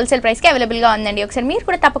బ్రదర్స్ లో హోల్సేల్ ప్రైస్ కి అవైలబుల్ గా ఉందండి. ఒకసారి మీరు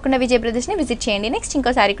కూడా తప్పకుండా విజయ్ బ్రదర్స్ ని విజిట్ చేయండి. నెక్స్ట్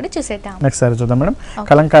ఇంకో సారీ కూడా చూసేద్దాం. నెక్స్ట్ సారీ చూద్దాం మేడం.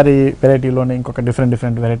 కలంకారీ వెరైటీలోనే ఇంకొక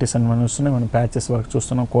డిఫరెంట్ వెరైటీస్ అని మనం వస్తున్నాయి. మనం ప్యాచెస్ వర్క్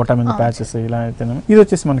చూస్తున్నాం, కోటా మీద ప్యాచెస్ ఇలా అయితే. ఇది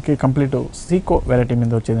వచ్చేసి మనకి కంప్లీట్ సీకో వెరైటీ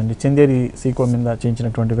మీద వచ్చేదండి. చందేరి సీకో మీద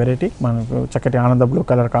చేయించినటువంటి వెరైటీ. మనకు చక్కటి ఆనంద బ్లూ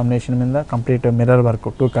కలర్ కాంబినేషన్ మీద complete mirror work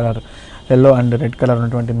 2 colour yellow and red colour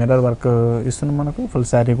ఉన్నటువంటి మిర్రర్ వర్క్ ఇస్తున్నాం. మనకు ఫుల్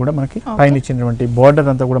శారీ కూడా మనకి పైన ఇచ్చినటువంటి బార్డర్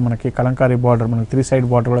అంతా కూడా మనకి కలంకారీ బార్డర్, మనకి 3 సైడ్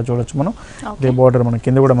బార్డర్ కూడా చూడొచ్చు మనం. ఇదే బార్డర్ మన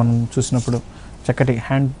కింద కూడా మనం చూసినప్పుడు చక్కటి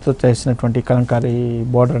హ్యాండ్తో చేసినటువంటి కలంకారీ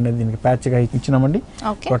బార్డర్ అనేది దీనికి ప్యాచ్గా ఇచ్చినామండి.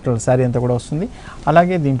 టోటల్ శారీ అంతా కూడా వస్తుంది.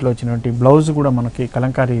 అలాగే దీంట్లో వచ్చినటువంటి బ్లౌజ్ కూడా మనకి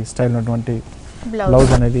కలంకారీ స్టైల్ ఉన్నటువంటి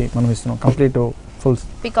బ్లౌజ్ అనేది మనం ఇస్తున్నాం. కంప్లీట్ ఫుల్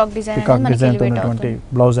పికాక్ డిజైన్ తో ఉన్నటువంటి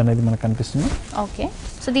బ్లౌజ్ అనేది మనకు కనిపిస్తుంది. ఓకే,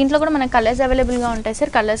 సో దీంట్లో కూడా మనకి కలర్స్ అవైలబుల్ గా ఉంటాయి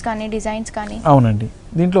సార్, కలర్స్ కానీ డిజైన్స్ కానీ? అవునండి,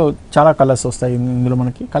 దీంట్లో చాలా కలర్స్ వస్తాయి. ఇందులో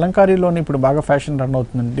మనకి కలంకారీలోని ఇప్పుడు బాగా ఫ్యాషన్ రన్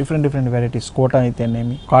అవుతుంది. డిఫరెంట్ వెరైటీస్, కోటా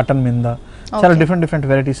అయితేనేమి, కాటన్ మీద చాలా డిఫరెంట్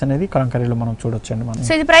వెరైటీస్ అనేది కలంకారీలో మనం చూడొచ్చండి. మనం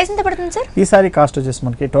సో ఇది ప్రైస్ ఎంత పడుతుంది సార్? ఈ సారీ కాస్ట్ వచ్చేసి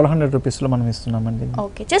మనకి 1200 రూపీస్ లో మనం ఇస్తున్నామండి.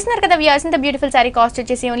 ఓకే, చూస్తున్నారు కదా వ్యూయర్స్, ఇంత బ్యూటిఫుల్ సారీ కాస్ట్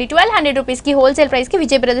వచ్చేసి ఓన్లీ 1200 రూపీస్ కి హోల్సేల్ ప్రైస్ కి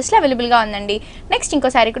విజయ్ బ్రదర్స్ లో అవైలబుల్ గా ఉందండి. నెక్స్ట్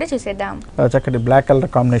ఇంకో సారీ కూడా చూసేద్దాం. చక్కటి బ్లాక్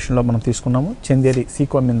కలర్ కాంబినేషన్ లో మనం తీసుకున్నాము. చందేరి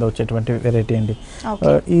సీకో మీద వచ్చేటువంటి వెరైటీ అండి.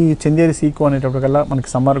 ఈ చందేరి సీకో అనేటప్పటికల్లా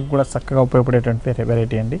మనకి సమ్మర్ కూడా చక్కగా ఉపయోగపడేటువంటి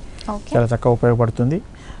వెరైటీ అండి. చాలా చక్కగా ఉపయోగపడుతుంది.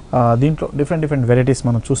 దీంట్లో డిఫరెంట్ వెరైటీస్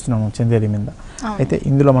మనం చూస్తున్నాము చందేరి మీద. అయితే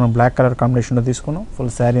ఇందులో మనం బ్లాక్ కలర్ కాంబినేషన్లో తీసుకున్నాం. ఫుల్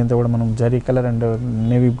శారీ అంతా కూడా మనం zari colour and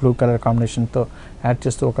navy blue colour కాంబినేషన్తో యాడ్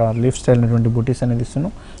చేస్తూ ఒక లీఫ్ స్టైల్ అనేటువంటి బుటీస్ అనేది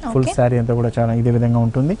ఇస్తున్నాం. ఫుల్ శారీ అంతా కూడా చాలా ఇదే విధంగా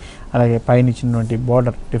ఉంటుంది. అలాగే పైన ఇచ్చినటువంటి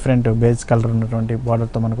బార్డర్ డిఫరెంట్ బేజ్ కలర్ ఉన్నటువంటి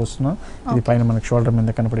బార్డర్తో మనకు వస్తున్నాం. ఇది పైన మనకు షోల్డర్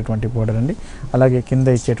మీద కనపడేటువంటి బార్డర్ అండి. అలాగే కింద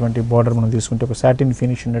ఇచ్చేటువంటి బార్డర్ మనం తీసుకుంటే ఒక సాటిన్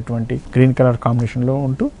ఫినిష్ ఉన్నటువంటి గ్రీన్ కలర్ కాంబినేషన్లో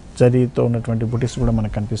ఉంటూ జరీతో ఉన్నటువంటి బుటీస్ కూడా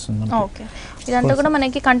మనకు కనిపిస్తుంది. ఓకే, ఇదంతా కూడా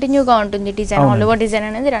మనకి కంటిన్యూగా ఉంటుంది డిజైన్, ఆల్ ఓవర్ డిజైన్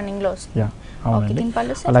అనేది రన్నింగ్ లో వస్తుంది. అవునండి.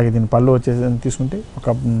 అలాగే దీని పళ్ళు వచ్చేసి తీసుకుంటే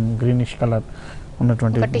ఒక గ్రీనిష్ కలర్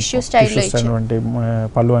ఉన్నటువంటి టిష్యూ స్టైల్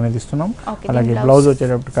పళ్ళు అనేది ఇస్తున్నాం. అలాగే బ్లౌజ్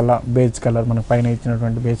వచ్చేటప్పటికల్లా బేజ్ కలర్, మనకి పైన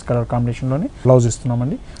ఇచ్చినటువంటి బేజ్ కలర్ కాంబినేషన్ లోనే బ్లౌజ్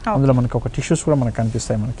ఇస్తున్నామండి. అందులో మనకి ఒక టిష్యూస్ కూడా మనకు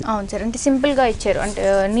కనిపిస్తాయి మనకి. అవును సార్, అంటే సింపుల్ గా ఇచ్చారు, అంటే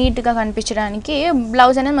నీట్ గా కనిపించడానికి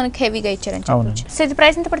బ్లౌజ్ అనేది మనకి హెవీగా ఇచ్చారు. అవునండి. సో ఇది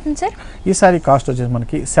ప్రైస్ ఎంత పడుతుంది సార్? ఈ సారీ కాస్ట్ వచ్చేసి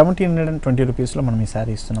మనకి 1720 రూపీస్ లో మనం ఈ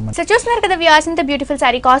సారీ ఇస్తున్నాం. సో చూస్తున్నారు కదా వ్యూయర్స్, ఇంత బ్యూటిఫుల్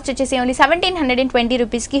సారీ కాస్ట్ వచ్చేసి ఓన్లీ 1720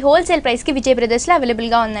 రూపీస్ కి హోల్సేల్ ప్రైస్ కి విజయ్ బ్రదర్స్ లో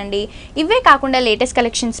అవైలబుల్ గా ఉందండి. ఇవే కాకుండా లేటెస్ట్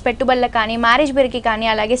కలెక్షన్స్, పెట్టుబడులకు కానీ, మ్యారేజ్ వేర్ కి కానీ,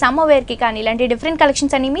 అలాగే సమ్మర్ వేర్ కి కానీ, ఇలాంటి డిఫరెంట్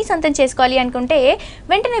కలెక్షన్స్ అన్ని మీ సొంతం చేసుకోవాలి అనుకుంటే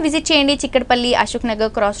వెంటనే విజిట్ చేయండి చిక్కడపల్లి అశోక్ నగర్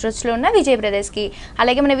క్రాస్ రోడ్స్ లో ఉన్న విజయ్ బ్రదర్స్ కి.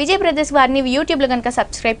 అలాగే మన విజయ్ బ్రదర్స్ వారిని యూట్యూబ్ లో కనుక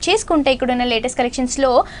సబ్స్క్రైబ్ చేసుకుంటే ఇక్కడ ఉన్న లేటెస్ట్ కలెక్షన్స్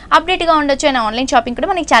లో అప్డేట్ గా ఉండొచ్చు. అండ్ ఆన్లైన్ షాపింగ్ కూడా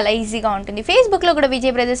మనకి చాలా ఈజీగా ఉంటుంది. ఫేస్బుక్ లో కూడా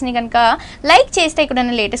విజయ్ బ్రదర్స్ ని కనుక లైక్ చేస్తే ఇక్కడ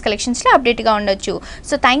ఉన్న లేటెస్ట్ కలెక్షన్స్ లో అప్డేట్ గా ఉండొచ్చు.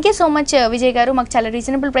 So thank you so much Vijay గారు, మాకు చాలా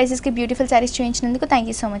రీజనబుల్ ప్రైసెస్ కి beautiful saris చూపించినందుకు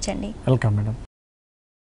thank you so much అండి. Welcome madam.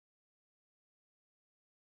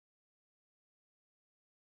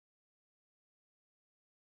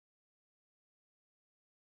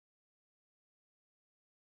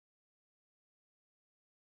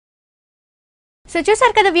 సో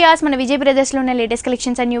చూసారు కదా వ్యూయర్స్, మన విజయ్ బ్రదర్స్ లో ఉన్న latest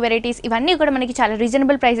collections and new varieties ఇవన్నీ కూడా మనకి చాలా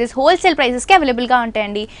రీజనబుల్ ప్రైసెస్, హోల్సేల్ ప్రైసెస్ కి అవైలబుల్ గా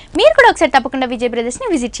ఉంటాయండి. మీరు కూడా ఒకసారి తప్పకుండా విజయ్ బ్రదర్స్ ని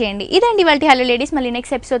విజిట్ చేయండి. ఇదండి ఇవాల్టి హలో లేడీస్, మళ్ళీ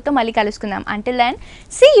నెక్స్ట్ ఎపిసోడ్ తో మళ్ళీ కలుసుకుందాం. Until then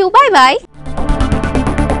see you, by by.